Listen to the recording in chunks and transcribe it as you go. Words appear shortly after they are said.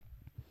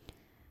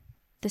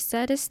The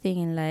saddest thing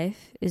in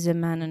life is a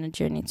man on a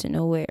journey to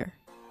nowhere.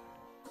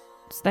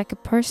 It's like a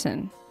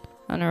person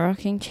on a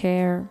rocking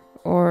chair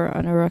or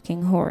on a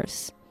rocking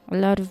horse. A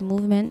lot of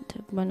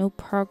movement, but no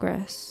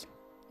progress,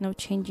 no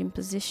change in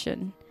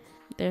position.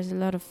 There's a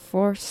lot of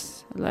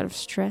force, a lot of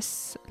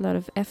stress, a lot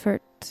of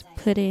effort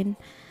put in,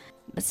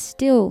 but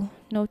still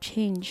no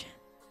change.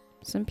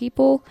 Some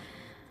people,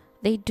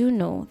 they do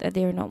know that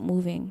they are not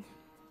moving.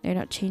 They're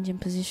not changing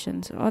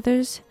positions.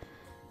 Others,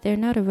 they're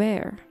not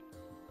aware.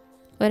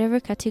 Whatever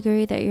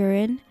category that you're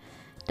in,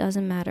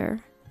 doesn't matter.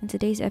 In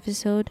today's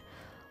episode,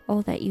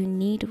 all that you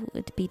need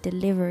would be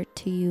delivered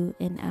to you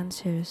in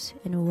answers,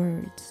 in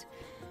words.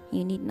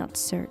 You need not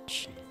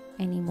search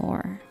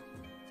anymore.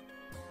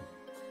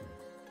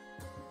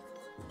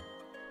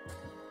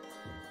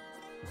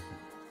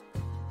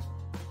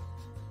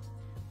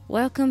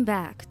 Welcome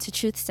back to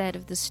Truth Side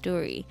of the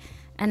Story,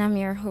 and I'm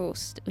your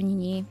host,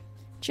 Onyinye.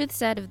 Truth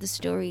Side of the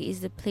Story is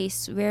the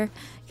place where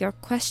your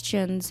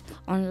questions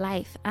on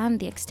life and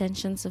the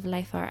extensions of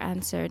life are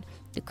answered.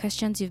 The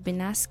questions you've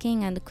been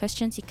asking and the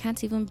questions you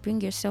can't even bring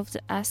yourself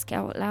to ask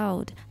out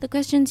loud. The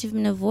questions you've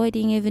been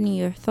avoiding even in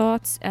your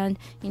thoughts, and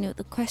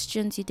the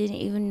questions you didn't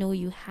even know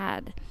you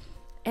had.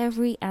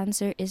 Every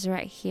answer is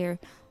right here,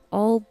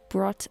 all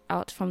brought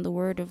out from the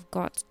Word of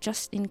God,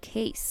 just in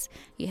case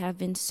you have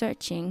been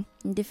searching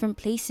in different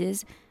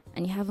places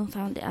and you haven't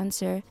found the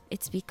answer.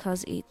 It's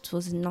because it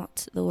was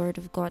not the Word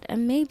of God.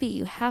 And maybe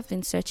you have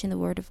been searching the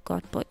Word of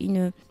God, but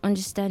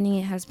understanding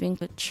it has been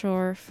a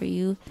chore for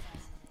you,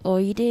 or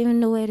you didn't even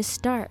know where to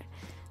start.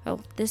 Well,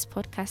 this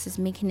podcast is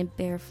making it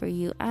bare for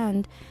you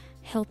and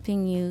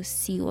helping you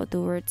see what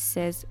the Word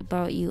says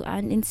about you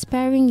and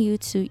inspiring you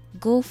to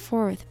go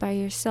forth by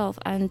yourself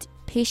and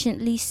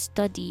patiently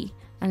study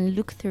and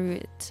look through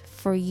it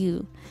for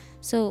you.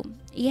 So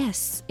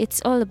yes,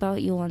 it's all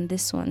about you on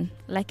this one,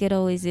 like it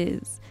always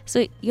is.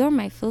 So you're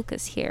my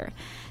focus here.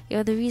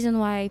 You're the reason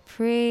why I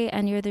pray,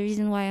 and you're the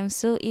reason why I'm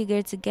so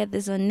eager to get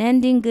this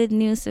unending good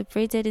news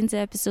separated into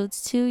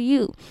episodes to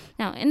you.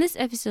 Now, in this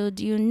episode,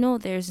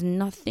 there's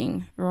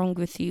nothing wrong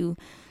with you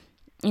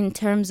in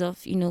terms of,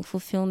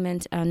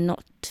 fulfillment and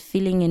not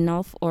feeling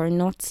enough or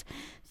not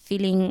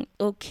feeling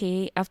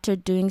okay after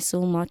doing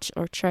so much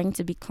or trying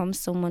to become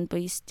someone,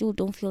 but you still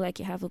don't feel like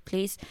you have a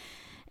place.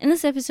 In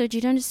this episode,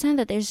 you'd understand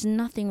that there's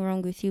nothing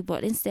wrong with you,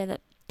 but instead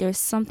that there's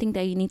something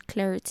that you need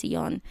clarity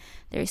on.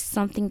 There's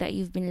something that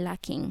you've been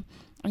lacking,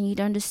 and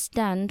you'd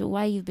understand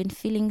why you've been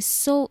feeling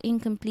so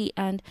incomplete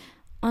and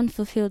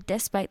unfulfilled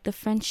despite the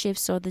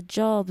friendships or the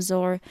jobs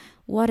or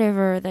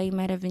whatever that you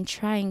might have been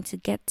trying to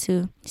get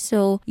to.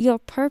 So your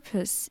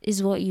purpose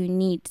is what you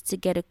need to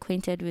get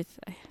acquainted with.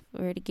 I've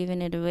already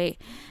given it away,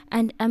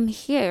 and I'm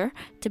here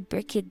to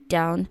break it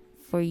down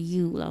for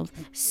you, love.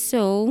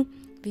 So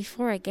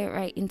before I get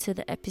right into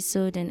the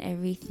episode and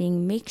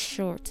everything, make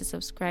sure to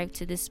subscribe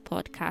to this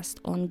podcast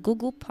on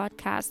Google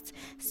Podcasts,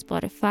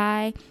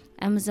 Spotify,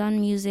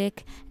 Amazon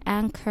Music,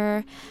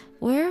 Anchor,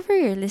 wherever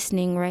you're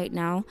listening right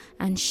now,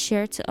 and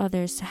share to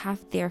others to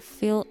have their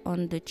fill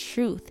on the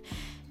truth.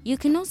 You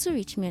can also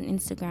reach me on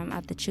Instagram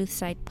at the Truth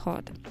Side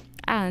Pod,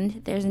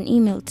 and there's an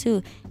email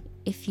too.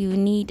 If you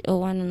need a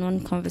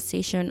one-on-one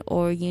conversation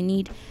or you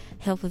need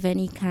help of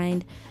any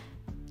kind,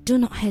 do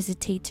not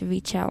hesitate to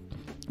reach out.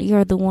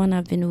 You're the one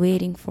I've been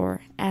waiting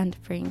for and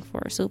praying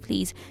for. So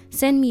please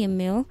send me a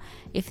mail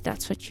if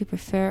that's what you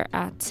prefer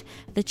at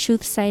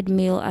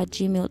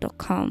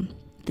thetruthsidemail@gmail.com.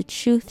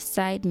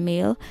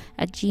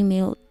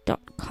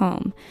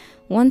 thetruthsidemail@gmail.com.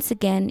 Once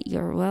again,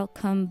 you're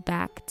welcome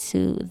back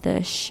to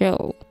the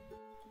show.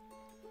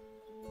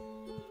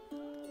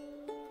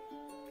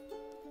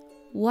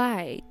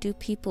 Why do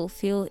people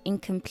feel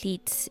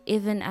incomplete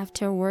even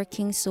after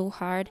working so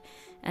hard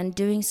and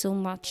doing so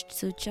much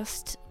to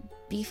just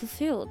be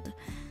fulfilled?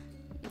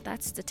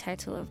 That's the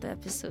title of the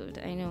episode.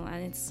 I know,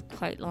 and it's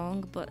quite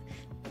long, but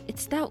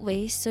it's that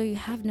way so you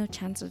have no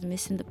chance of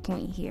missing the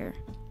point here.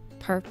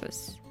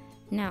 Purpose.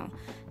 Now,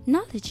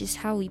 knowledge is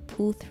how we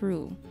pull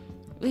through.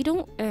 We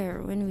don't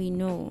err when we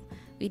know.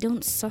 We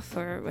don't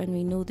suffer when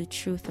we know the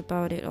truth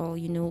about it all.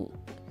 The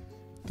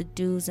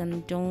do's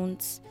and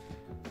don'ts,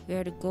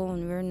 where to go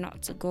and where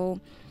not to go.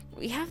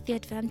 We have the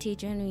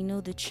advantage when we know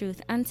the truth.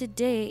 And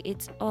today,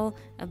 it's all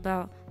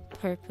about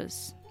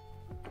purpose.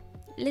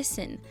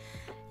 Listen,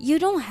 you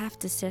don't have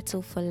to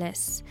settle for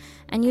less,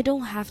 and you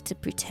don't have to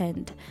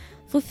pretend.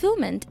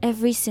 Fulfillment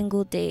every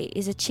single day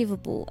is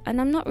achievable,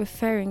 and I'm not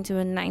referring to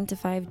a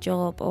 9-to-5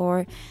 job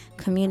or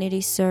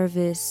community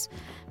service.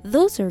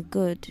 Those are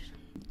good.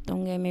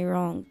 Don't get me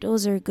wrong,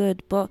 those are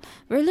good, but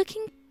we're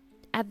looking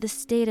at the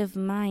state of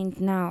mind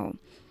now.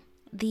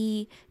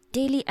 The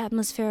daily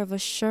atmosphere of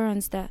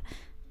assurance that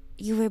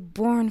you were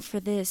born for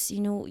this.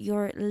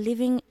 You're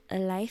living a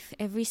life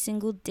every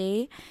single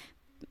day,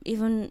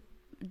 even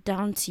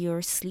down to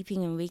your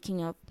sleeping and waking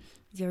up.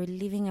 You're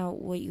living out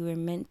what you were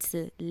meant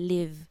to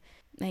live.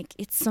 Like,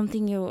 it's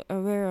something you're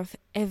aware of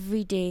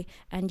every day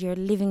and you're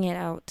living it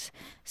out.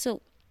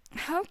 So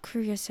how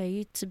curious are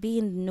you to be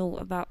in the know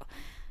about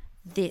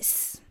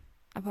this,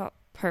 about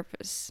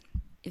purpose?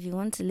 If you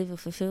want to live a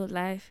fulfilled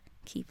life,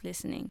 keep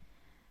listening.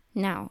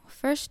 Now,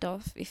 first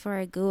off, before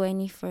I go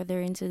any further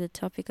into the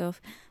topic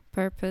of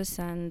purpose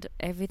and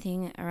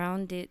everything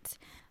around it,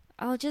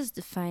 I'll just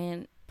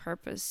define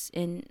purpose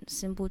in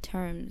simple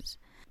terms.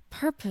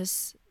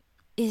 Purpose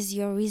is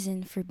your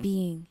reason for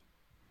being.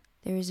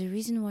 There is a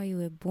reason why you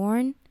were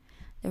born.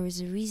 There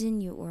is a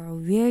reason you are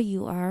where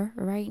you are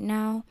right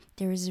now.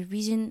 There is a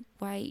reason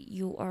why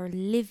you are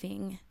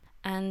living.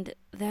 And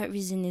that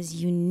reason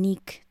is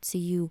unique to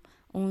you.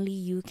 Only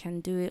you can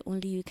do it.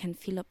 Only you can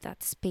fill up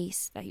that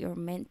space that you're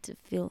meant to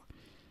fill.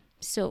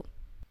 So,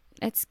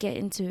 let's get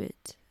into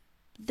it.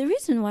 The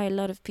reason why a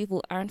lot of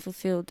people aren't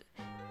fulfilled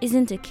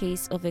isn't a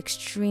case of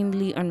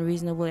extremely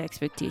unreasonable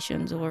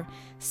expectations or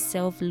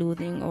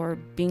self-loathing or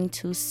being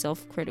too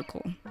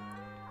self-critical.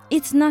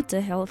 It's not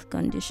a health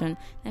condition.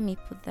 Let me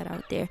put that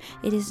out there.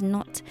 It is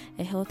not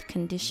a health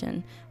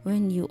condition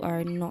when you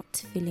are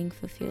not feeling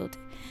fulfilled.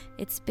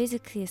 It's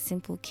basically a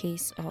simple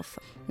case of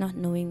not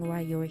knowing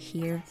why you're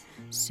here.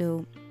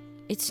 So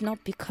it's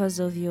not because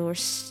of your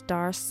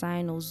star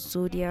sign or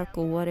zodiac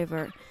or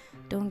whatever.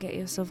 Don't get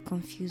yourself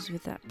confused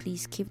with that.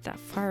 Please keep that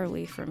far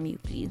away from you,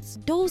 please.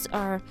 Those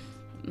are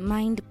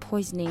mind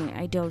poisoning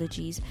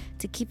ideologies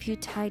to keep you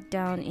tied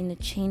down in a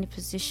chained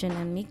position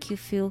and make you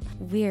feel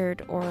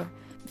weird or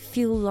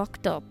feel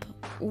locked up.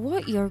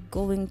 What you're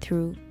going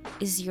through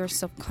is your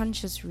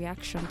subconscious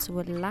reaction to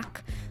a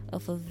lack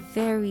of a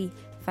very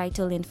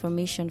vital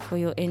information for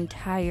your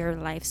entire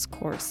life's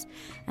course,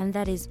 and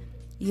that is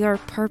your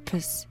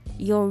purpose,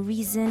 your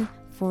reason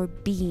for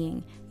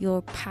being,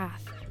 your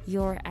path,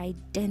 your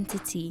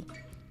identity.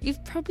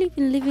 You've probably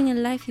been living a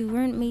life you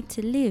weren't made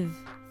to live.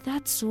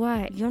 That's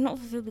why you're not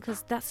fulfilled,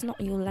 because that's not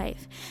your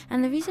life.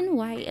 And the reason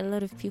why a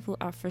lot of people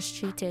are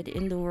frustrated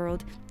in the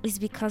world is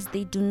because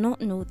they do not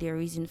know their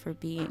reason for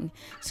being.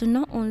 So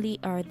not only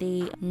are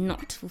they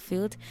not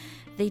fulfilled,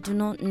 they do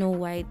not know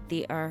why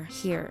they are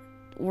here.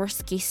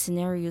 Worst case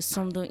scenario,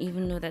 some don't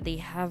even know that they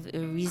have a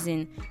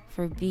reason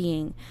for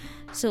being.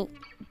 So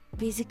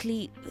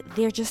basically,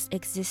 they're just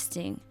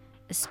existing,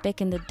 a speck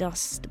in the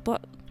dust.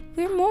 But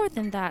we're more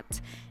than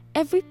that.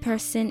 Every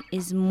person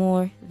is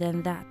more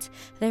than that.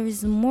 There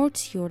is more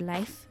to your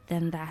life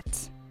than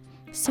that.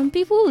 Some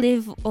people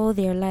live all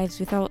their lives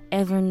without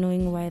ever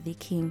knowing why they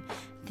came.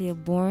 They're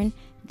born,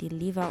 they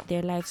live out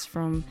their lives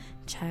from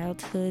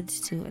childhood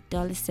to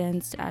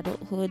adolescence to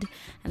adulthood,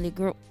 and they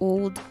grow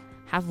old,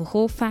 have a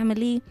whole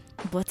family,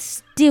 but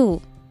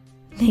still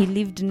they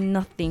lived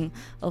nothing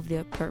of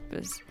their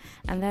purpose.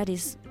 And that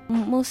is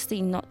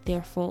mostly not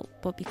their fault,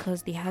 but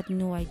because they had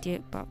no idea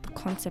about the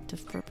concept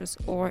of purpose,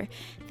 or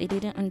they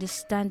didn't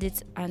understand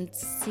it and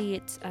see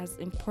it as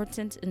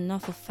important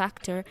enough a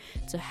factor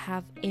to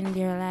have in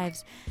their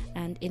lives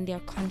and in their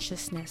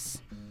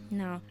consciousness.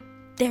 Now,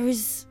 there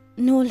is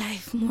no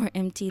life more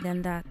empty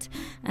than that,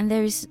 and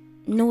there is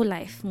no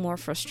life more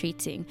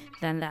frustrating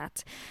than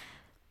that.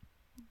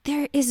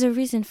 There is a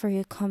reason for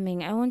your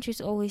coming. I want you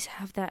to always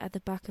have that at the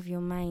back of your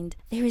mind.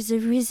 There is a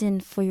reason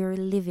for your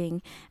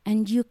living,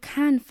 and you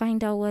can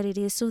find out what it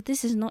is. So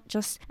this is not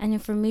just an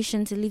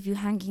information to leave you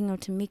hanging or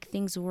to make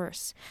things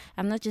worse.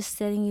 I'm not just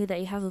telling you that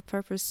you have a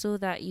purpose so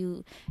that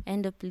you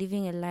end up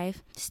living a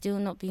life still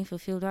not being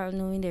fulfilled without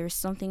knowing there is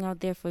something out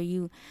there for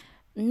you.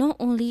 Not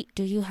only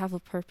do you have a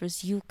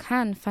purpose, you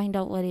can find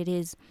out what it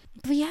is.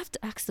 But you have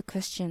to ask the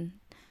question,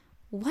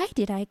 why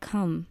did I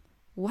come?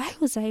 Why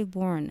was I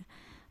born?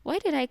 Why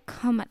did I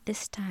come at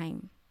this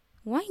time?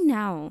 Why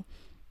now?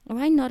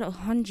 Why not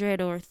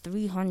 100 or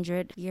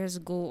 300 years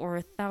ago or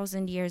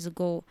 1,000 years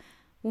ago?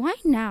 Why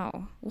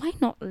now? Why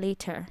not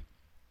later?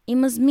 It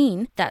must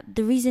mean that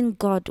the reason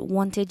God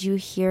wanted you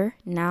here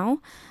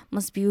now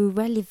must be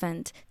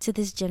relevant to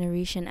this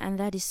generation, and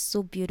that is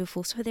so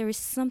beautiful. So there is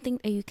something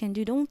that you can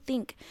do. Don't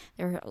think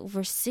there are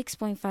over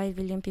 6.5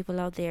 billion people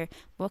out there.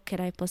 What could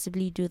I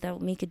possibly do that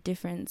will make a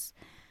difference?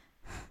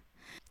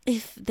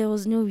 If there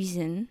was no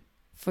reason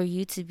for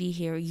you to be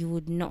here, you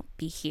would not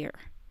be here.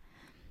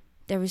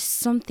 There is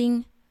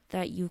something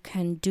that you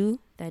can do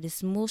that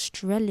is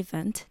most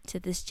relevant to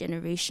this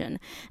generation.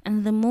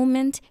 And the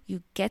moment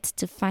you get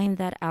to find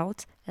that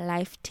out,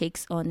 life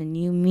takes on a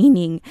new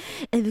meaning.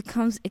 It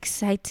becomes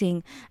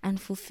exciting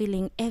and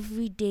fulfilling.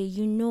 Every day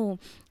you know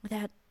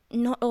that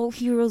not all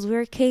heroes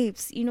wear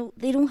capes. You know,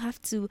 they don't have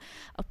to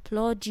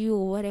applaud you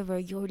or whatever.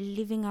 You're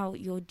living out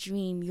your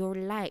dream, your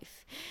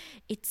life.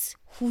 It's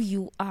who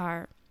you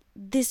are.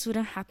 This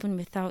wouldn't happen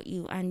without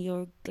you, and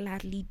you're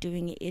gladly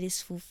doing it. It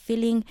is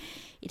fulfilling.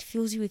 It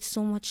fills you with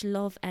so much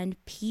love and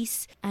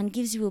peace and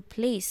gives you a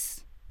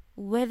place.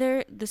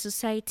 Whether the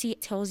society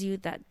tells you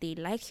that they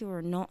like you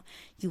or not,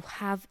 you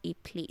have a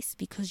place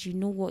because you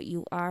know what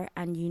you are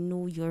and you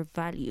know your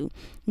value.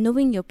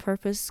 Knowing your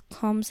purpose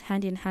comes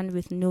hand in hand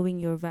with knowing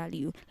your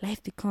value.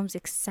 Life becomes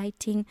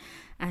exciting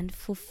and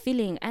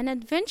fulfilling and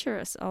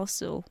adventurous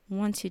also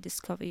once you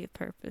discover your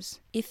purpose.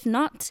 If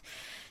not,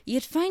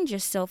 you'd find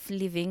yourself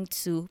living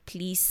to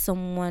please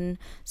someone,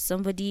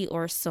 somebody,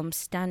 or some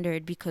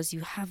standard because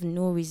you have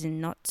no reason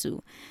not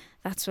to.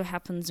 That's what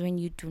happens when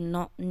you do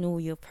not know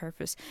your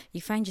purpose.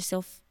 You find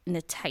yourself in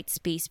a tight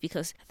space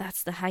because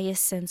that's the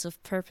highest sense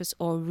of purpose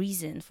or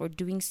reason for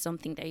doing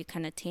something that you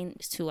can attain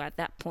to at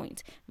that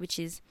point, which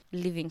is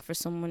living for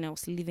someone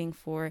else, living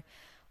for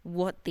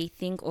what they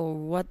think or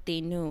what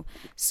they know.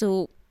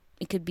 So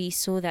it could be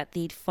so that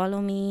they'd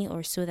follow me,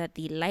 or so that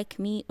they like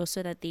me, or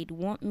so that they'd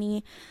want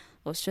me,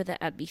 or so that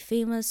I'd be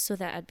famous, so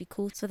that I'd be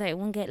cool, so that I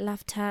won't get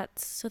laughed at,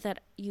 so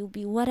that you'll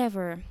be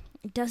whatever.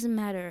 It doesn't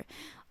matter.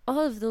 All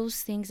of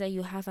those things that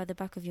you have at the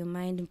back of your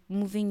mind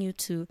moving you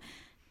to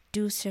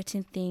do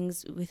certain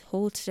things,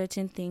 withhold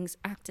certain things,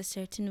 act a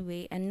certain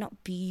way, and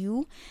not be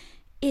you,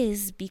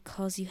 is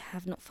because you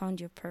have not found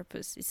your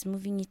purpose. It's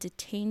moving you to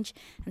change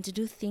and to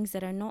do things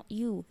that are not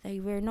you, that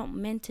you were not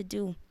meant to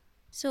do.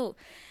 So,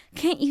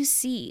 can't you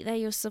see that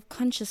your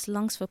subconscious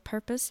longs for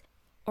purpose?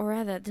 Or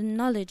rather, the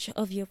knowledge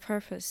of your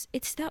purpose.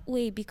 It's that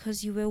way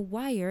because you were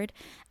wired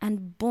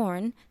and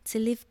born to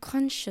live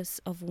conscious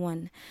of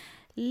one.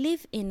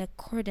 Live in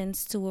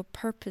accordance to a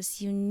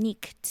purpose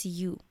unique to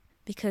you,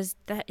 because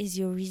that is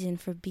your reason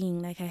for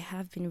being, like I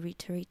have been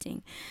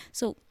reiterating.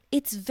 So,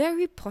 it's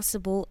very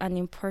possible and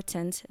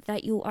important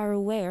that you are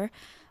aware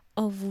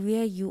of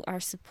where you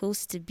are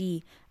supposed to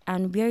be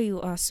and where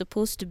you are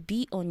supposed to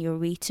be on your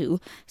way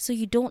to, so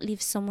you don't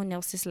live someone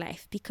else's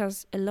life,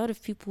 because a lot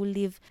of people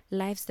live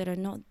lives that are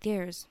not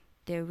theirs.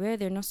 They're where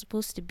they're not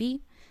supposed to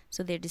be,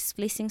 so they're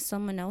displacing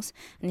someone else,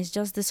 and it's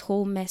just this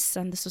whole mess,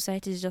 and the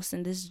society is just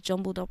in this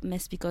jumbled up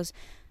mess because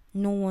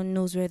no one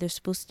knows where they're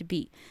supposed to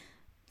be.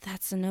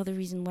 That's another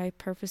reason why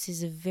purpose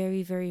is a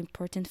very, very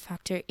important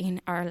factor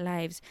in our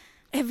lives.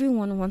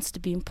 Everyone wants to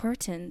be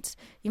important.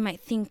 You might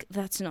think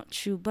that's not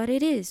true, but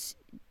it is.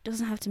 It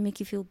doesn't have to make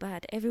you feel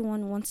bad.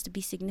 Everyone wants to be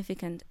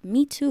significant.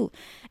 Me too.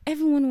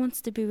 Everyone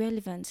wants to be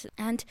relevant.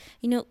 And,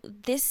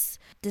 this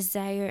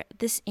desire,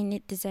 this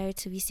innate desire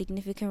to be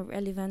significant,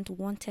 relevant,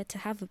 wanted to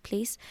have a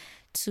place,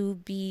 to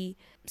be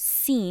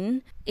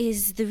seen,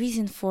 is the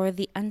reason for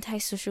the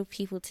antisocial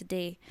people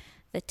today.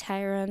 The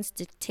tyrants,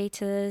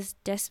 dictators,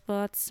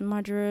 despots,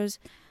 murderers,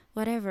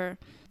 whatever.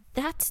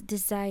 That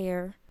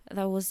desire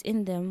that was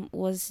in them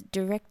was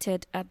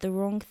directed at the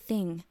wrong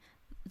thing.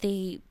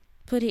 They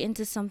put it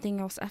into something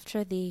else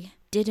after they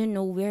didn't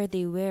know where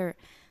they were.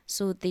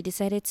 So they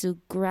decided to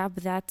grab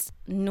that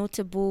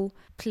notable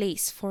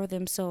place for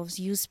themselves,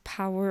 use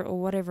power or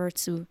whatever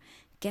to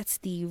get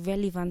the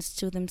relevance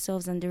to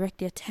themselves and direct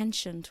the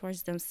attention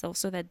towards themselves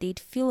so that they'd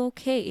feel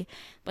okay.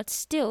 But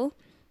still,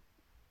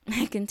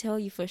 I can tell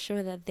you for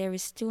sure that there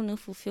is still no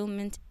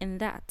fulfillment in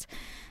that.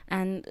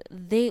 And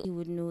they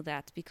would know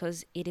that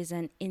because it is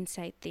an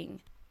inside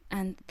thing.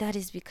 And that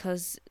is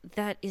because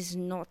that is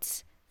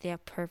not their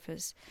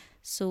purpose.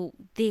 So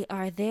they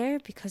are there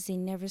because they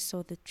never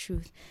saw the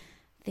truth.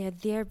 They are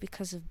there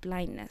because of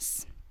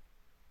blindness.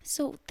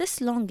 So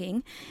this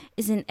longing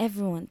is in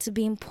everyone to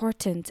be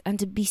important and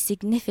to be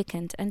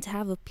significant and to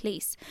have a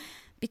place,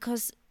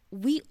 because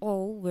we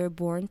all were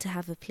born to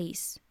have a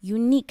place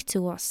unique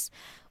to us.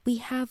 We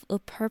have a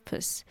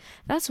purpose.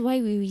 That's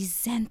why we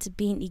resent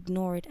being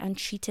ignored and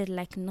treated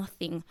like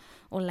nothing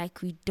or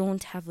like we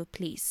don't have a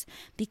place,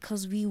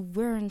 because we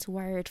weren't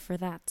wired for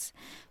that.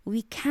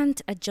 We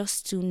can't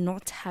adjust to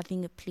not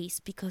having a place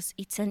because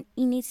it's an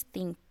innate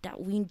thing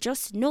that we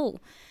just know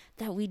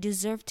that we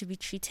deserve to be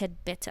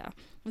treated better.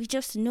 We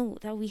just know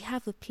that we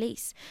have a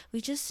place.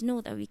 We just know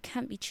that we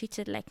can't be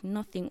treated like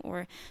nothing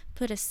or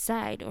put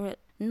aside or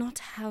not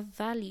have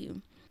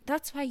value.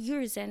 That's why you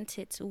resent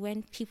it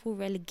when people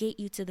relegate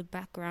you to the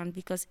background,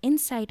 because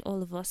inside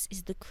all of us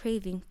is the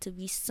craving to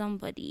be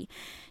somebody.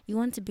 You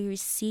want to be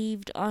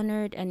received,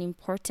 honored, and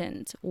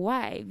important.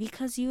 Why?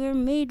 Because you were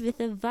made with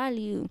a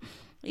value.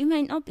 You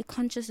might not be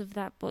conscious of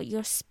that, but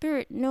your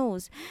spirit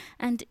knows.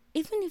 And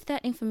even if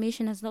that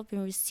information has not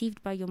been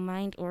received by your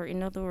mind, or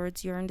in other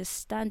words, your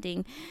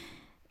understanding,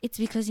 it's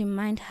because your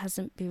mind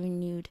hasn't been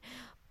renewed.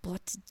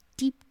 But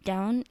deep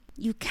down,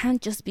 you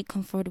can't just be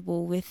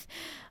comfortable with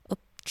a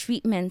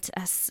treatment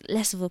as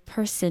less of a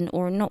person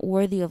or not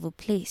worthy of a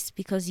place,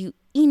 because you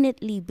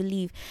innately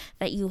believe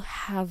that you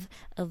have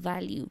a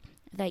value,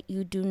 that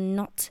you do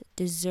not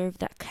deserve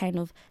that kind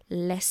of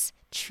less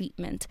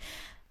treatment.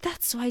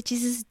 That's why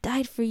Jesus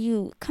died for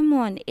you. Come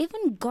on,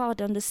 even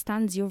God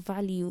understands your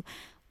value.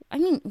 I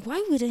mean,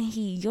 why wouldn't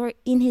he? You're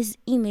in his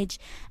image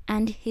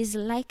and his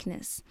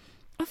likeness.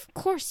 Of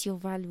course you're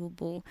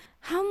valuable.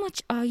 How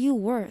much are you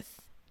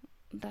worth?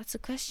 That's a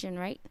question,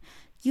 right?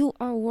 You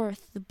are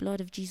worth the blood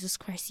of Jesus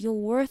Christ. You're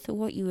worth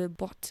what you were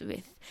bought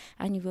with.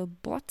 And you were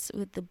bought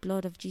with the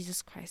blood of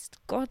Jesus Christ.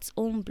 God's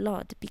own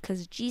blood,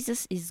 because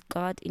Jesus is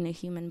God in a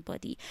human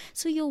body.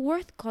 So you're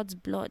worth God's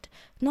blood,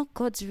 not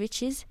God's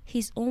riches,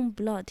 his own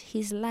blood,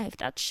 his life.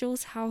 That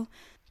shows how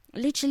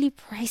literally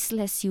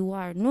priceless you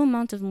are. No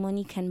amount of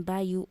money can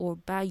buy you or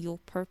buy your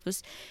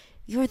purpose.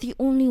 You're the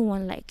only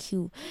one like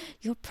you.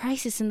 Your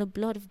price is in the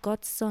blood of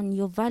God's Son.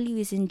 Your value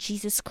is in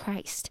Jesus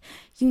Christ.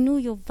 You know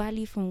your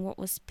value from what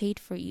was paid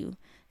for you.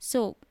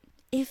 So,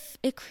 if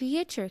a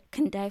creator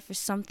can die for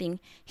something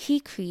he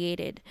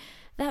created,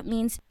 that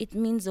means it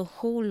means a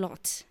whole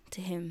lot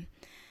to him.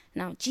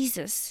 Now,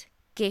 Jesus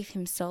gave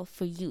himself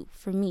for you,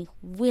 for me,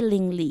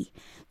 willingly.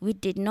 We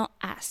did not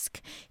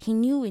ask. He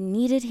knew we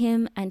needed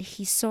him, and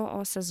he saw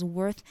us as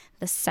worth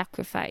the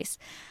sacrifice.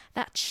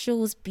 That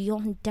shows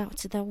beyond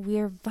doubt that we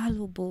are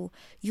valuable.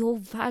 You're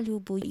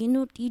valuable.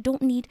 You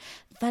don't need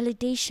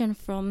validation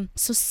from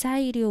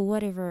society or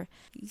whatever.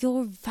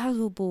 You're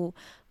valuable.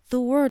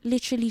 The word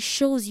literally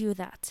shows you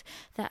that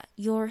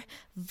you're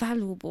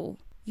valuable.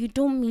 You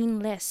don't mean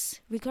less,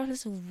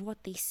 regardless of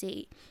what they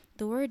say.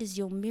 The word is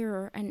your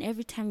mirror, and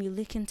every time you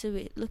look into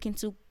it, look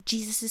into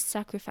Jesus'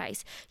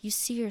 sacrifice, you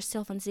see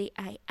yourself and say,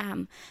 I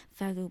am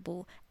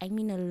valuable. I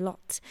mean a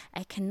lot.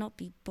 I cannot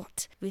be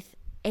bought with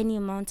any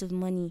amount of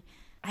money.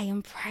 I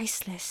am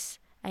priceless.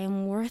 I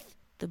am worth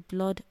the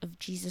blood of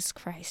Jesus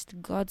Christ,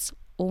 God's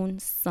own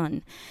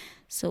Son.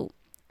 So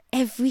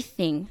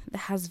everything that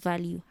has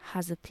value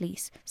has a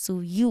place. So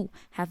you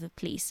have a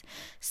place.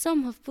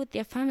 Some have put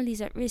their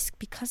families at risk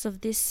because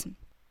of this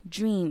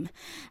dream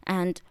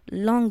and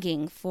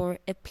longing for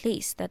a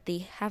place that they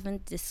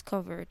haven't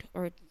discovered,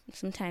 or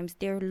sometimes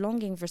they're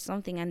longing for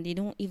something and they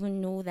don't even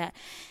know that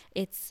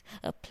it's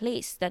a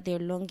place that they're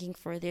longing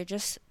for. They're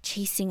just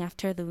chasing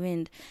after the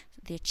wind.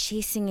 They're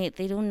chasing it.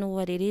 They don't know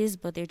what it is,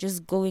 but they're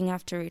just going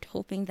after it,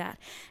 hoping that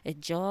a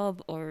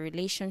job or a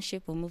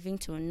relationship or moving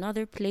to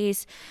another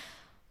place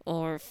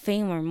or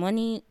fame or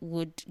money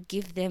would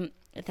give them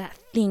that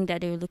thing that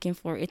they're looking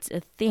for. It's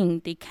a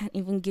thing. They can't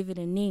even give it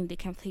a name. They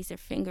can't place their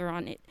finger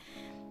on it.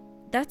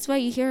 That's why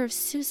you hear of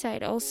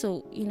suicide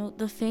also.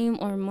 The fame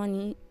or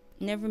money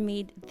never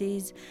made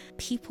these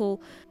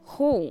people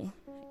whole.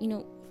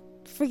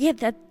 Forget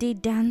that they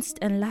danced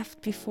and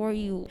laughed before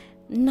you.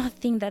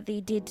 Nothing that they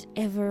did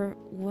ever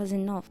was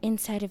enough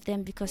inside of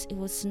them, because it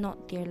was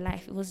not their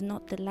life. It was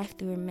not the life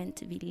they were meant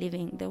to be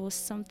living. There was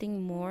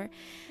something more,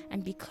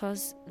 and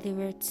because they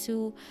were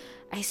too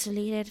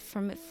isolated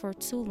from it for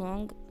too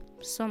long,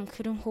 some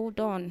couldn't hold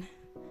on.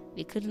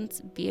 They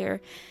couldn't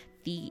bear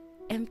the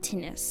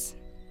emptiness.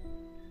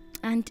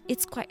 And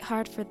it's quite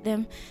hard for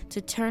them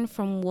to turn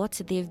from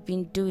what they've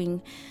been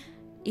doing,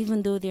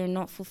 even though they're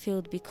not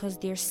fulfilled, because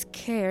they're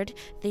scared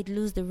they'd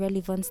lose the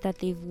relevance that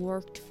they've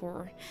worked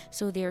for.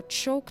 So they're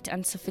choked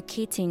and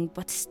suffocating,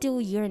 but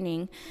still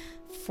yearning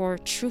for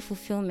true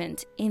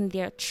fulfillment in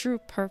their true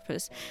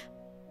purpose.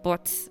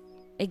 But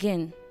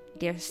again,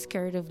 they're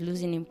scared of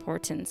losing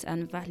importance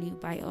and value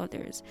by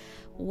others.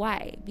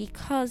 Why?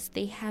 Because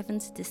they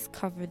haven't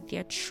discovered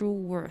their true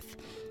worth.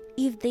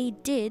 If they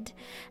did,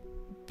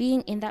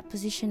 being in that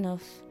position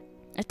of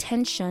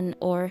attention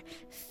or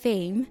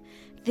fame,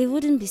 they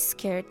wouldn't be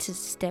scared to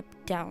step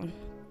down,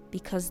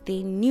 because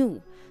they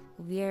knew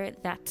where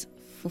that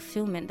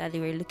fulfillment that they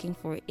were looking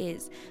for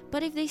is.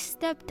 But if they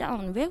stepped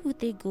down, where would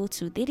they go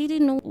to? They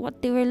didn't know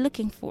what they were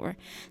looking for.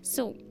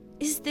 So,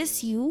 is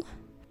this you?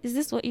 Is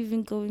this what you've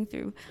been going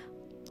through?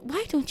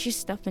 Why don't you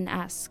stop and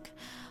ask,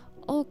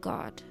 oh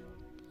God,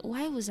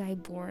 why was I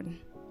born?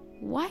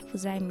 Why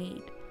was I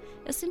made?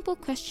 A simple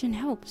question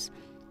helps.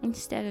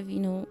 Instead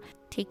of,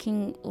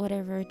 taking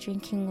whatever,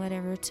 drinking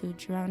whatever to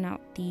drown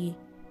out the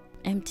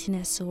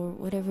emptiness or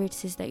whatever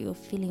it is that you're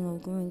feeling or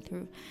going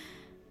through.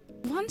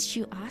 Once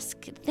you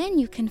ask, then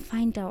you can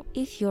find out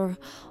if you're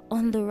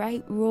on the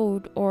right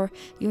road or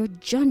you're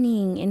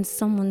journeying in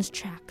someone's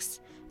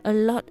tracks. A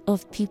lot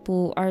of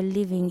people are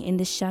living in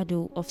the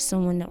shadow of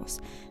someone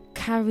else,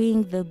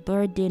 carrying the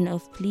burden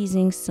of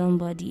pleasing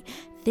somebody.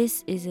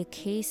 This is a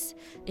case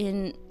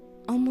in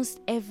almost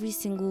every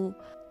single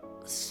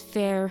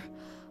sphere,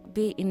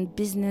 be it in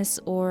business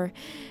or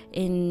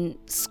in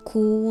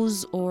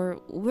schools or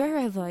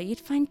wherever.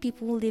 You'd find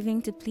people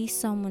living to please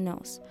someone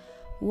else.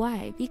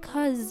 Why?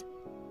 Because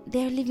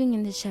they're living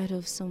in the shadow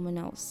of someone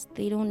else.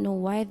 They don't know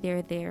why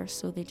they're there,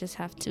 so they just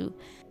have to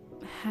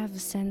have a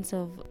sense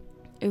of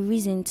a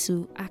reason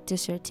to act a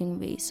certain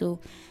way. So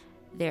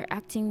they're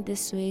acting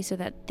this way so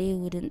that they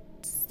wouldn't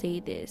say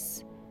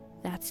this.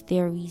 That's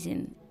their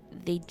reason.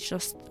 They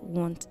just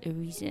want a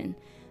reason.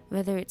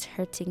 Whether it's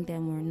hurting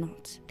them or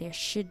not, there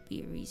should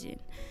be a reason.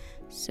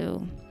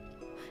 So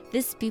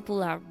these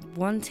people are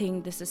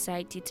wanting the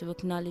society to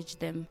acknowledge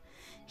them.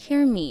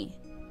 Hear me.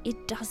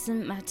 It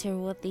doesn't matter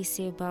what they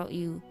say about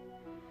you.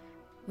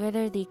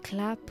 Whether they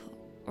clap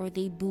or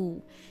they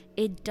boo,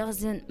 it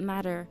doesn't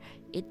matter.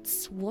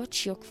 It's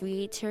what your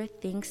creator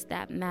thinks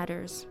that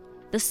matters.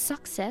 The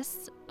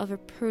success of a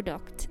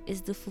product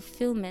is the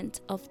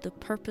fulfillment of the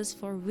purpose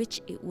for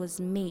which it was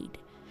made.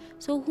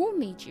 So who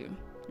made you?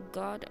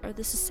 God or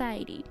the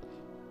society?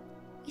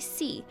 You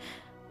see,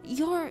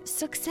 your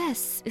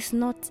success is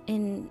not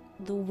in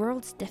the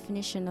world's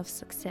definition of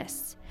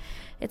success.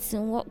 It's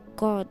in what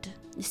God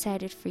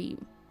decided for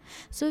you.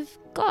 So if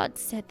God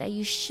said that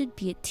you should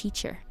be a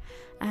teacher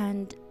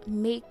and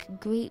make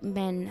great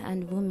men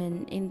and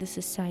women in the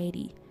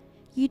society,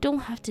 you don't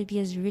have to be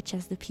as rich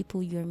as the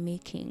people you're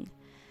making.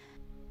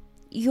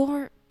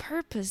 Your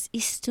purpose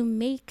is to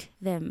make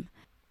them.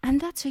 And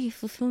that's where your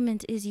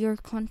fulfillment is. You're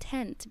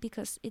content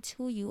because it's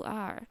who you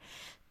are.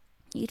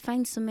 You'd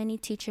find so many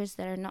teachers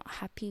that are not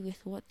happy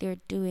with what they're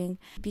doing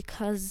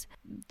because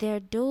they're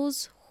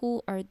those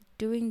who are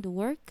doing the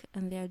work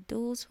and there are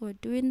those who are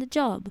doing the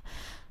job.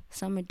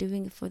 Some are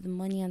doing it for the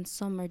money and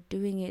some are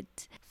doing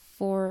it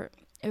for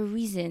a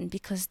reason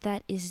because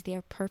that is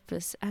their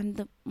purpose, and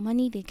the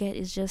money they get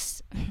is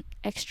just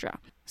extra.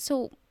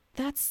 So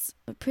that's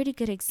a pretty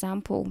good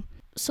example.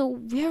 So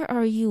where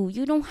are you?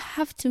 You don't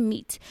have to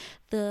meet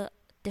the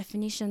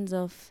definitions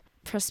of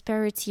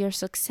prosperity or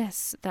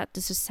success that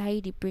the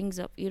society brings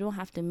up. You don't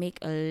have to make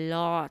a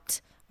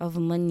lot of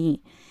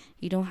money.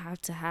 You don't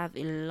have to have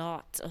a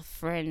lot of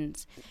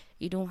friends.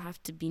 You don't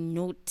have to be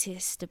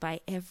noticed by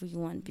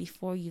everyone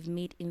before you've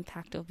made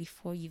impact or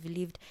before you've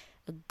lived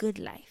a good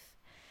life.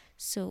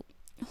 So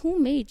who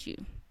made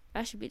you?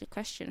 That should be the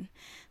question.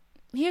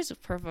 Here's a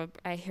proverb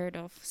I heard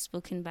of,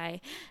 spoken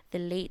by the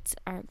late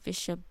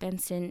Archbishop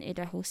Benson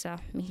Idahosa.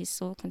 May his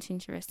soul continue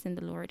to rest in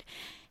the Lord.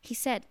 He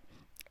said,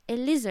 "A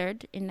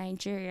lizard in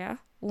Nigeria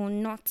will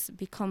not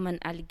become an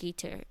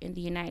alligator in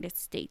the United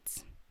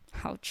States."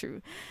 How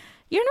true.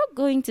 You're not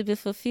going to be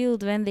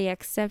fulfilled when they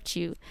accept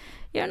you.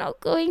 You're not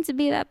going to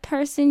be that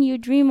person you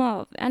dream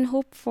of and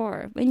hope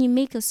for when you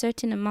make a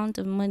certain amount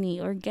of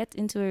money or get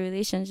into a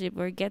relationship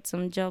or get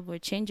some job or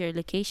change your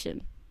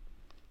location.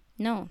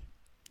 No.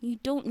 You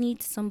don't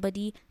need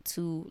somebody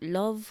to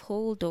love,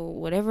 hold, or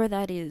whatever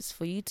that is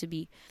for you to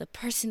be the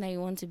person that you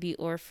want to be,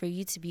 or for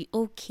you to be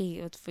okay,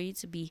 or for you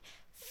to be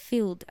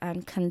filled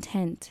and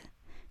content.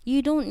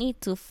 You don't need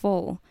to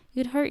fall.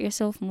 You'd hurt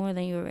yourself more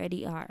than you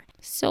already are.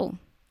 So,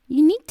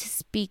 you need to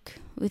speak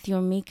with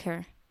your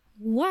maker.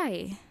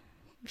 Why?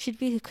 Should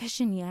be the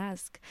question you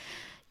ask.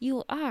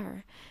 You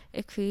are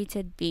a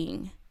created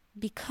being.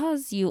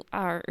 Because you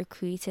are a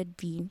created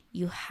being,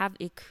 you have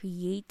a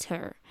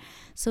creator.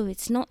 So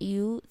it's not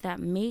you that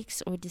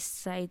makes or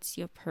decides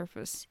your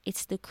purpose.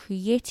 It's the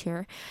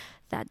creator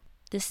that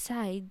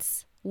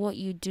decides what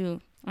you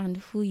do and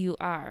who you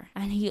are.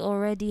 And he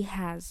already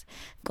has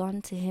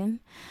gone to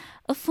him.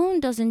 A phone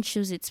doesn't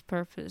choose its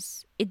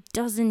purpose. It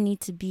doesn't need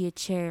to be a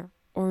chair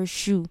or a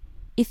shoe.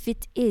 If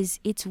it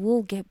is, it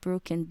will get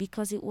broken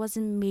because it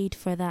wasn't made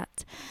for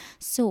that.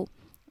 So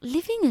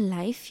living a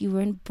life you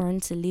weren't born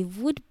to live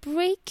would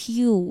break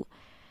you.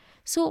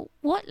 So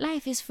what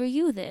life is for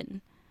you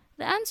then?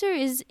 The answer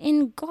is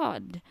in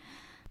God.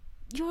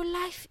 Your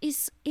life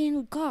is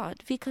in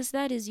God because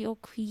that is your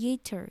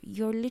creator.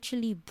 You're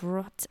literally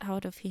brought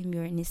out of him.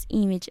 You're in his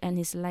image and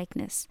his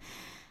likeness.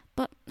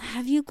 But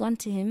have you gone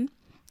to him?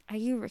 Are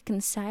you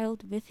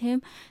reconciled with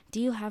him? Do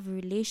you have a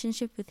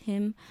relationship with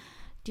him?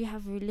 Do you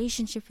have a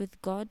relationship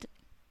with God?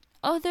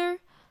 Other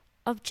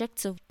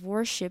objects of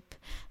worship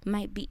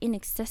might be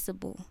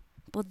inaccessible,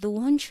 but the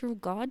one true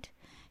God,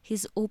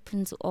 he's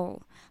open to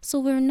all. So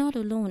we're not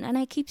alone. And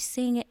I keep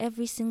saying it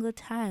every single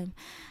time.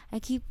 I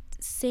keep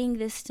saying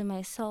this to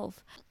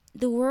myself.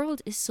 The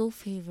world is so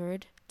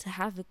favored to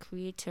have a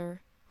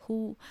creator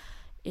who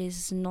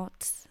is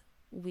not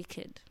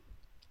wicked.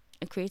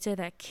 A creator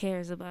that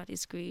cares about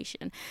his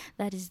creation.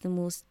 That is the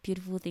most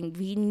beautiful thing.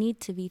 We need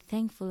to be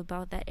thankful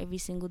about that every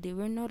single day.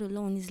 We're not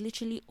alone. He's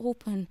literally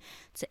open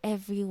to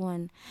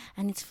everyone.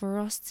 And it's for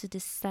us to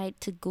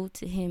decide to go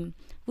to him.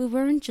 We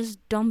weren't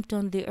just dumped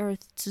on the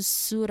earth to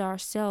suit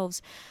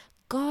ourselves.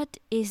 God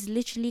is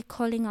literally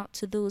calling out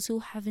to those who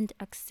haven't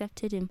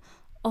accepted him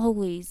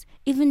always,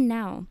 even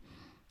now.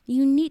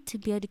 You need to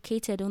be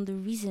educated on the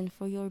reason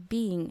for your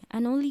being,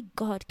 and only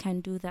God can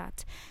do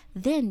that.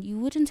 Then you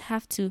wouldn't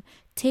have to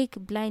take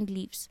blind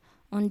leaps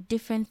on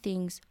different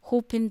things,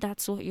 hoping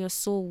that's what your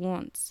soul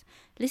wants.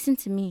 Listen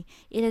to me.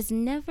 It has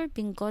never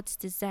been God's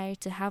desire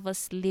to have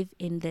us live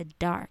in the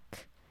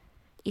dark.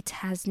 It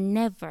has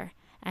never,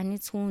 and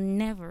it will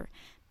never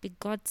be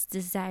God's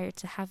desire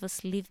to have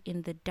us live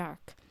in the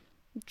dark.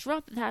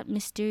 Drop that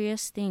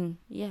mysterious thing.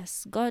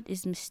 Yes, God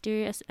is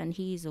mysterious and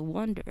he is a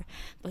wonder.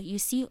 But you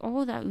see,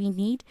 all that we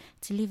need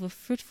to live a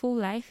fruitful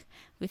life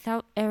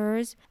without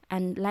errors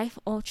and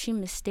life-altering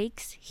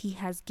mistakes, he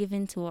has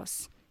given to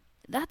us.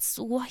 That's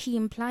what he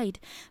implied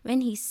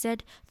when he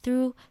said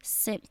through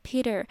St.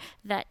 Peter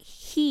that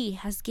he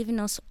has given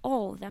us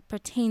all that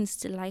pertains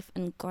to life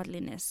and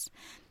godliness.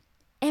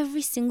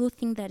 Every single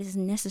thing that is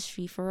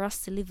necessary for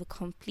us to live a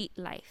complete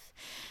life.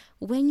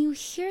 When you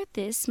hear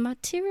this,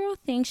 material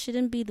things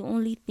shouldn't be the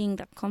only thing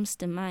that comes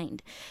to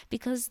mind,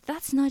 because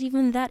that's not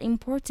even that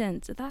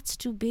important. That's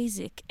too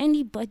basic.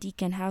 Anybody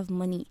can have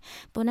money,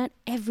 but not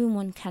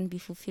everyone can be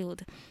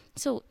fulfilled.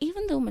 So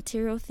even though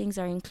material things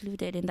are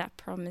included in that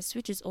promise,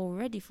 which is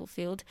already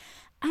fulfilled,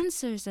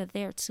 answers are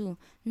there too.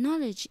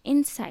 Knowledge,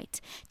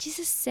 insight.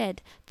 Jesus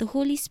said the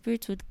Holy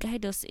Spirit would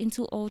guide us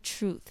into all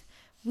truth.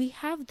 We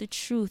have the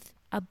truth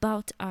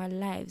about our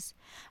lives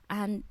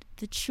and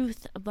the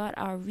truth about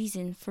our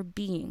reason for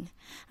being.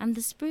 And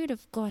the Spirit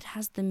of God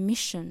has the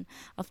mission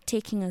of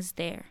taking us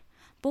there.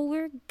 But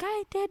we're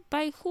guided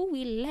by who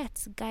we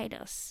let guide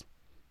us.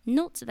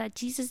 Note that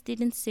Jesus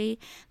didn't say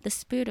the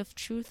Spirit of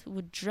truth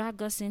would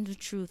drag us into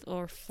truth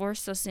or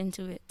force us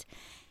into it.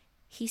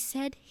 He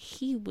said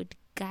he would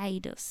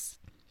guide us.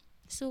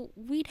 So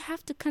we'd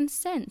have to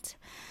consent.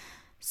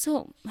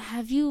 So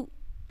have you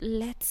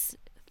let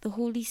the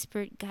Holy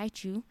Spirit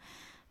guide you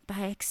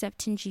by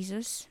accepting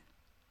Jesus?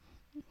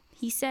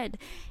 He said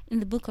in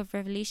the book of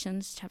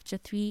Revelations, chapter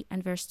 3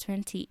 and verse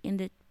 20, in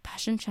the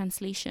Passion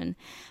Translation,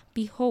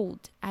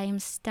 "Behold, I am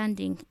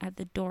standing at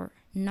the door,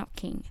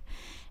 knocking.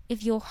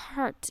 If your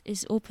heart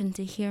is open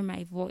to hear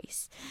my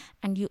voice,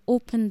 and you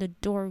open the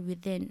door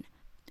within,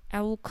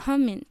 I will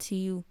come into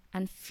you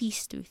and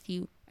feast with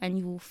you, and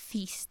you will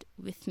feast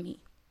with me."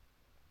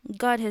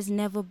 God has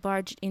never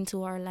barged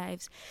into our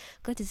lives.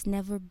 God has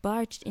never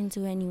barged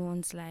into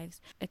anyone's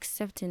lives,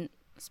 except in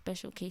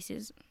special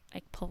cases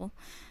like Paul.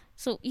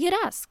 So you'd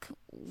ask,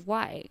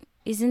 why?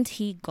 Isn't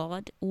he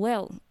God?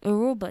 Well, a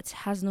robot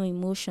has no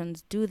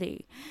emotions, do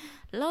they?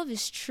 Love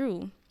is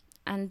true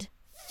and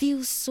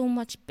feels so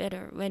much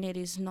better when it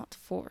is not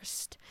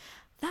forced.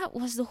 That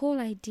was the whole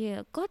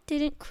idea. God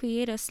didn't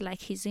create us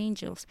like his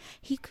angels.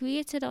 He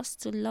created us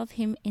to love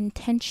him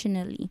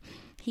intentionally.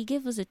 He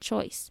gave us a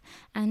choice,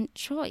 and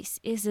choice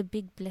is a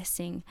big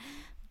blessing.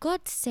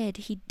 God said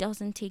he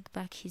doesn't take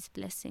back his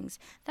blessings.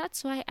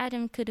 That's why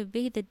Adam could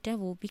obey the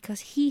devil,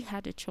 because he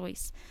had a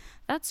choice.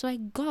 That's why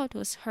God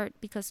was hurt,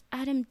 because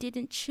Adam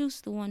didn't choose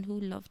the one who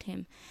loved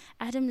him.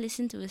 Adam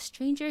listened to a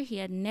stranger he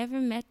had never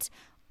met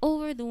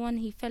over the one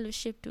he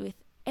fellowshipped with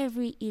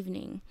every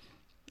evening.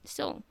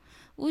 So,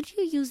 would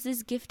you use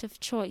this gift of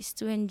choice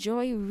to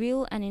enjoy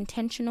real and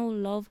intentional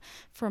love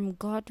from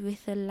God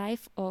with a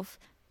life of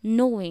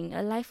knowing,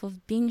 a life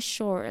of being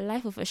sure, a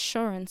life of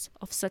assurance,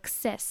 of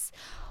success?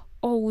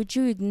 Or would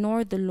you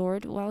ignore the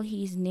Lord while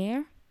he is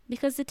near?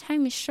 Because the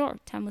time is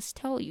short, I must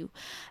tell you.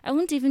 I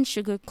won't even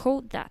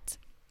sugarcoat that.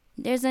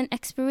 There's an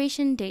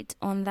expiration date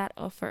on that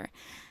offer.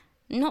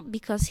 Not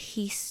because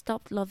he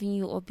stopped loving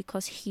you or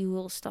because he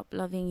will stop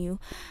loving you,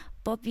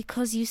 but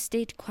because you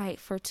stayed quiet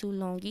for too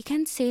long. You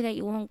can't say that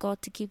you want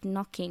God to keep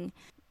knocking.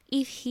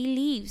 If he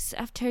leaves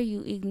after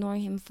you ignore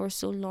him for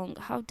so long,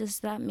 how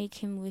does that make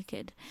him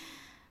wicked?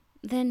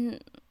 Then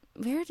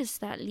where does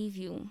that leave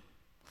you?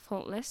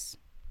 Faultless?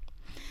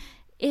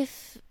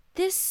 If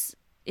this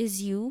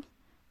is you,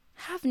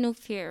 have no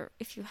fear.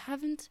 If you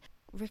haven't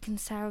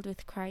reconciled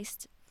with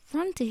Christ,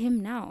 run to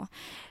him now.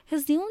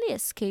 He's the only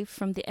escape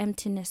from the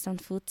emptiness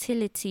and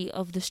futility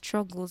of the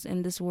struggles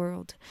in this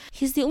world.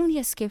 He's the only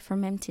escape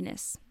from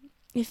emptiness.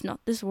 If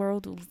not, this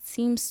world would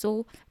seem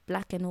so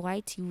black and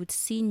white, you would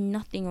see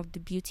nothing of the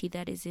beauty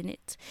that is in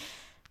it.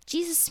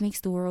 Jesus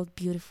makes the world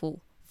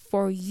beautiful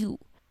for you.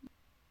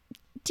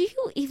 Do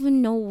you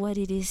even know what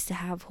it is to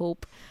have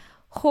hope?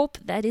 Hope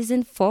that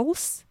isn't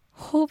false,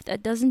 hope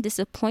that doesn't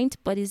disappoint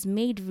but is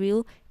made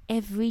real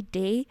every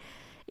day.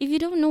 If you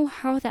don't know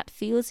how that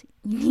feels,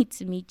 you need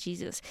to meet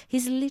Jesus.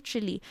 He's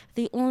literally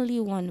the only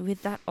one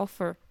with that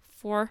offer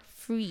for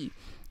free.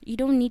 You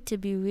don't need to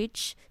be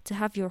rich to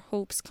have your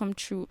hopes come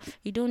true.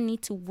 You don't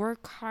need to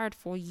work hard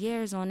for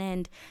years on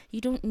end.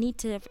 You don't need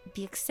to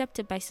be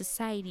accepted by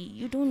society.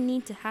 You don't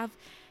need to have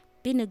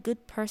been a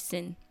good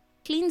person.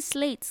 Clean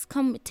slates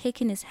come with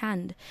taking his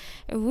hand.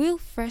 A real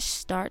fresh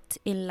start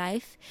in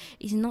life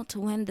is not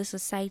when the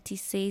society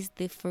says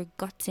they've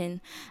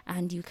forgotten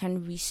and you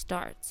can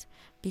restart.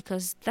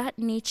 Because that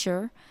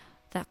nature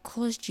that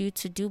caused you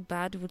to do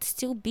bad would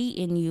still be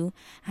in you,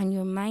 and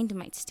your mind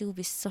might still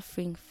be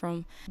suffering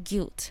from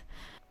guilt.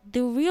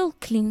 The real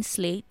clean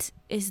slate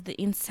is the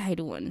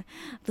inside one,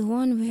 the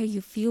one where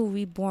you feel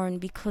reborn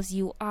because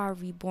you are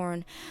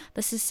reborn.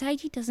 The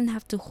society doesn't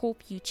have to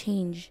hope you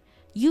change.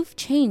 You've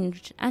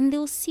changed, and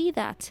they'll see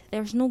that.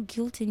 There's no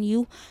guilt in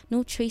you,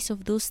 no trace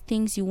of those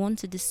things you want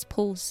to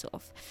dispose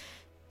of.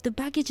 The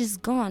baggage is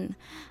gone,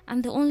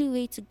 and the only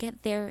way to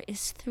get there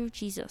is through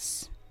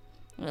Jesus.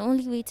 The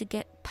only way to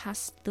get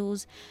past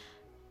those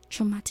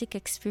traumatic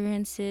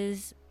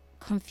experiences,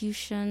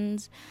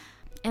 confusions,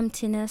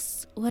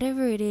 emptiness,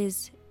 whatever it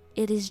is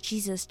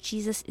Jesus.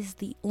 Jesus is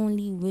the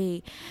only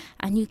way.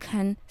 And you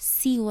can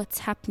see what's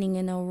happening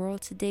in our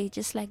world today.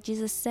 Just like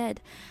Jesus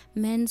said,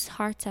 men's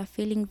hearts are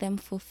failing them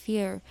for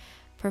fear,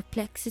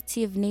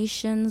 perplexity of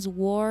nations,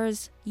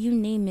 wars, you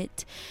name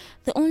it.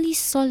 The only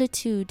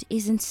solitude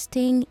is in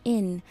staying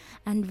in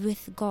and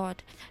with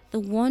God, the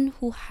one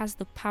who has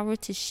the power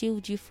to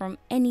shield you from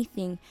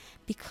anything,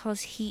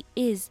 because he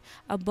is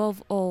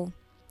above all.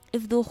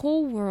 If the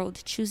whole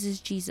world chooses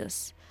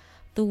Jesus,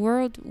 the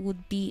world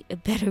would be a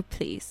better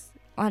place.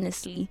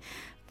 Honestly,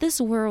 this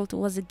world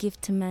was a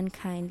gift to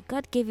mankind.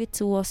 God gave it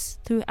to us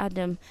through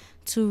Adam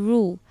to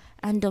rule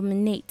and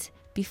dominate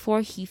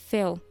before he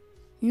fell.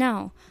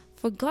 Now,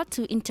 for God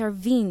to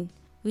intervene,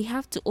 we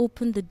have to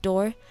open the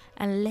door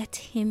and let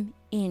him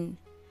in.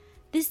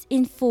 This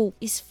info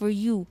is for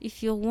you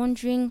if you're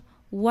wondering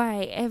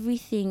why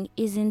everything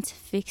isn't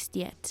fixed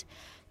yet.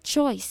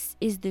 Choice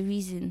is the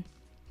reason.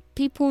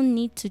 People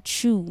need to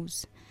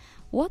choose.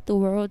 What the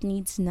world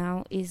needs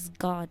now is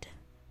God.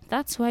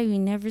 That's why we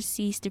never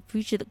cease to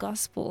preach the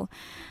gospel.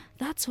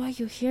 That's why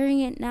you're hearing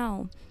it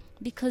now,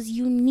 because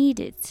you need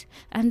it.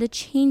 And the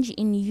change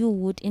in you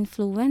would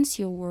influence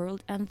your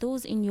world, and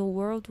those in your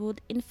world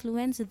would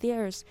influence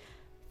theirs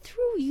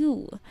through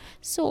you.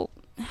 So,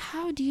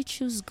 how do you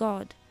choose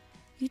God?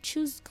 You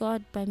choose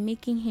God by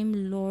making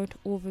him Lord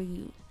over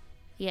you.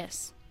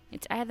 Yes,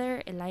 It's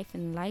either a life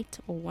in light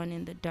or one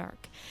in the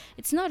dark.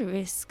 It's not a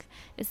risk.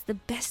 It's the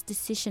best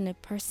decision a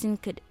person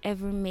could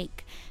ever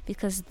make,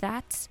 because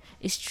that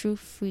is true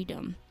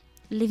freedom.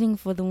 Living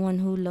for the one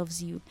who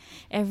loves you.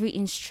 Every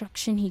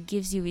instruction he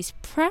gives you is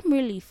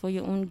primarily for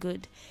your own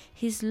good.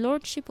 His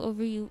lordship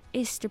over you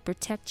is to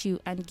protect you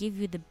and give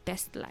you the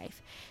best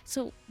life.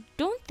 So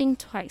don't think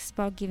twice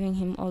about giving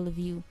him all of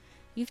you.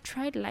 You've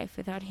tried life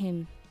without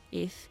him.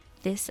 If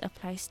this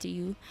applies to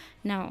you,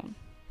 now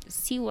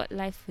see what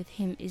life with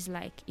him is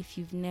like if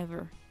you've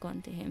never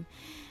gone to him.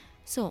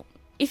 So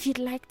if you'd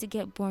like to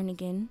get born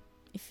again,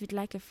 if you'd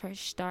like a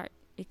fresh start,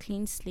 a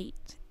clean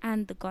slate,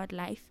 and the God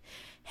life,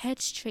 head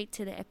straight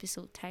to the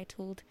episode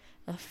titled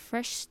A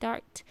Fresh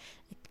Start,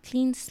 a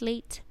Clean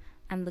Slate,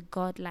 and the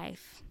God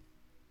Life.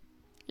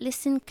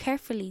 Listen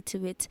carefully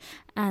to it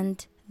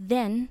and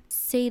then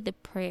say the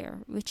prayer,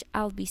 which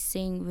I'll be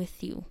saying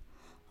with you.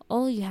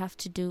 All you have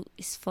to do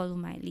is follow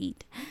my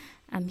lead.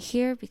 I'm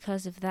here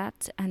because of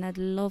that, and I'd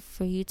love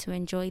for you to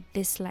enjoy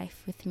this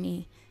life with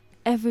me.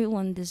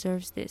 Everyone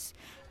deserves this.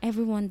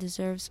 Everyone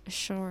deserves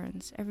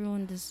assurance.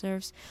 Everyone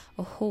deserves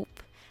a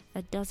hope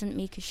that doesn't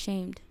make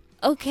ashamed.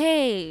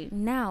 Okay,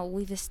 now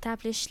we've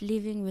established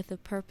living with a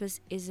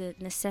purpose is a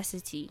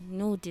necessity.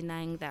 No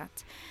denying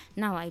that.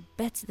 Now I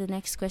bet the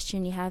next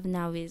question you have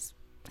now is,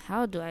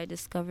 how do I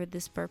discover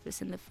this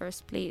purpose in the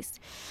first place?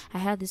 I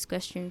had this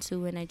question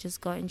too when I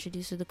just got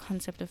introduced to the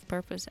concept of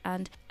purpose,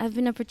 and I've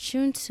been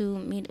opportune to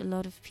meet a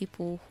lot of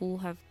people who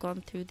have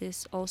gone through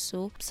this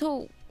also.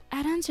 So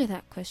I'd answer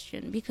that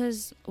question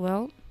because,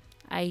 well,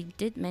 I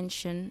did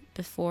mention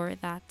before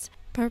that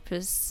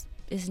purpose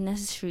is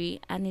necessary,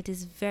 and it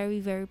is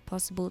very, very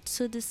possible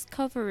to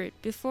discover it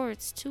before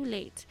it's too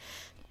late.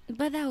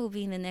 But that will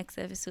be in the next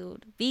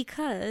episode,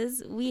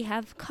 because we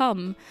have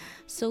come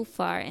so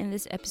far in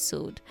this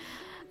episode,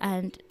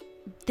 and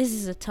this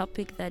is a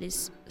topic that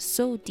is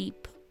so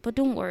deep. But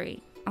don't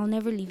worry, I'll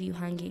never leave you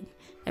hanging.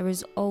 There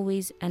is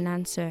always an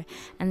answer,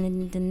 and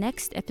in the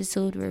next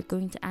episode we're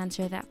going to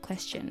answer that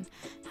question.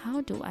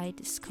 How do I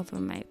discover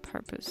my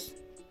purpose?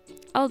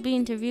 I'll be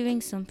interviewing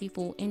some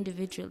people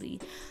individually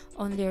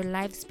on their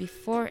lives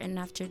before and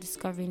after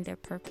discovering their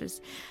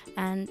purpose,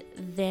 and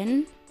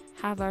then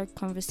have our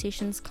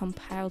conversations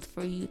compiled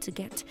for you to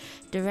get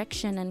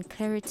direction and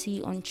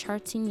clarity on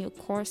charting your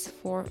course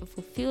for a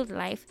fulfilled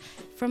life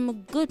from a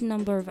good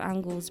number of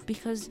angles,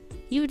 because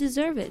you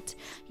deserve it.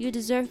 You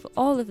deserve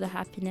all of the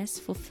happiness,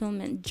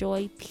 fulfillment,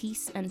 joy,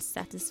 peace, and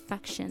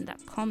satisfaction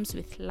that comes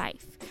with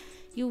life.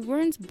 You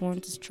weren't born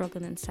to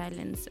struggle in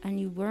silence, and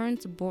you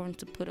weren't born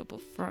to put up a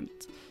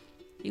front.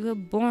 You were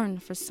born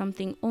for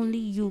something only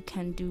you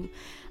can do,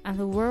 and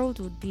the world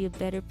would be a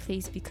better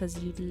place because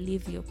you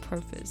live your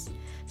purpose.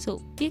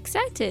 So be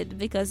excited,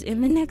 because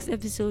in the next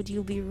episode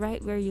you'll be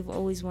right where you've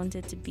always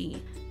wanted to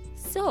be.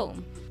 So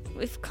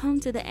we've come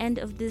to the end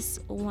of this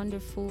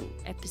wonderful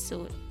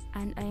episode,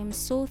 and I am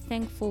so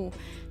thankful.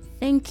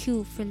 Thank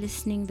you for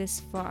listening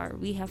this far.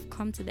 We have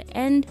come to the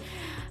end,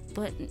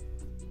 but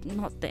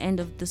not the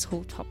end of this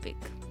whole topic.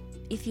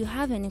 If you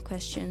have any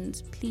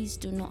questions, please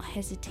do not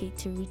hesitate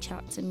to reach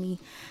out to me.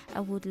 I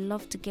would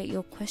love to get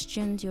your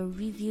questions, your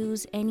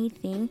reviews,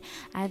 anything,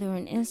 either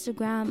on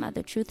Instagram at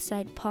the Truth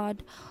Side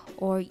Pod,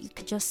 or you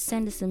could just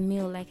send us a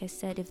mail, like I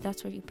said, if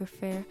that's what you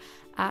prefer,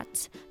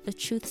 at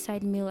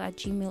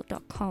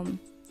thetruthsidemail@gmail.com.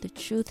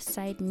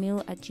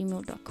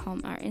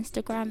 thetruthsidemail@gmail.com. Our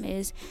Instagram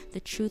is the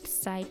Truth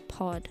Side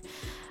Pod.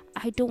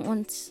 I don't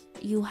want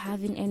you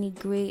having any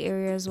gray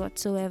areas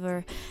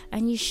whatsoever,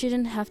 and you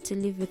shouldn't have to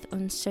live with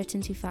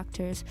uncertainty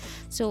factors.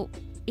 So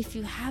if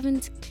you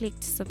haven't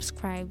clicked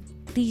subscribe,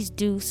 please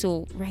do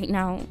so right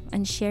now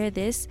and share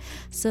this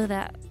so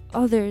that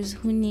others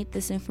who need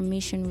this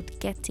information would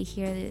get to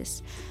hear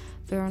this.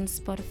 We're on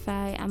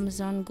Spotify,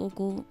 Amazon,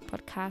 Google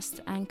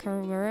Podcast,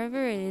 Anchor,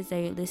 wherever it is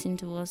that you listen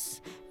to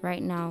us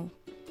right now.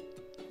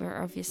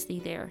 We're obviously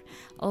there,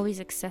 always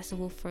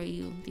accessible for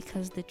you,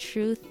 because the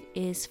truth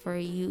is for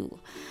you.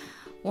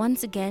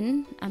 Once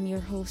again, I'm your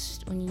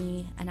host,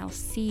 Onyinye, and I'll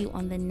see you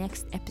on the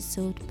next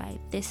episode by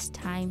this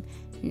time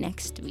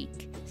next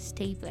week.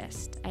 Stay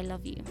blessed. I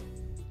love you.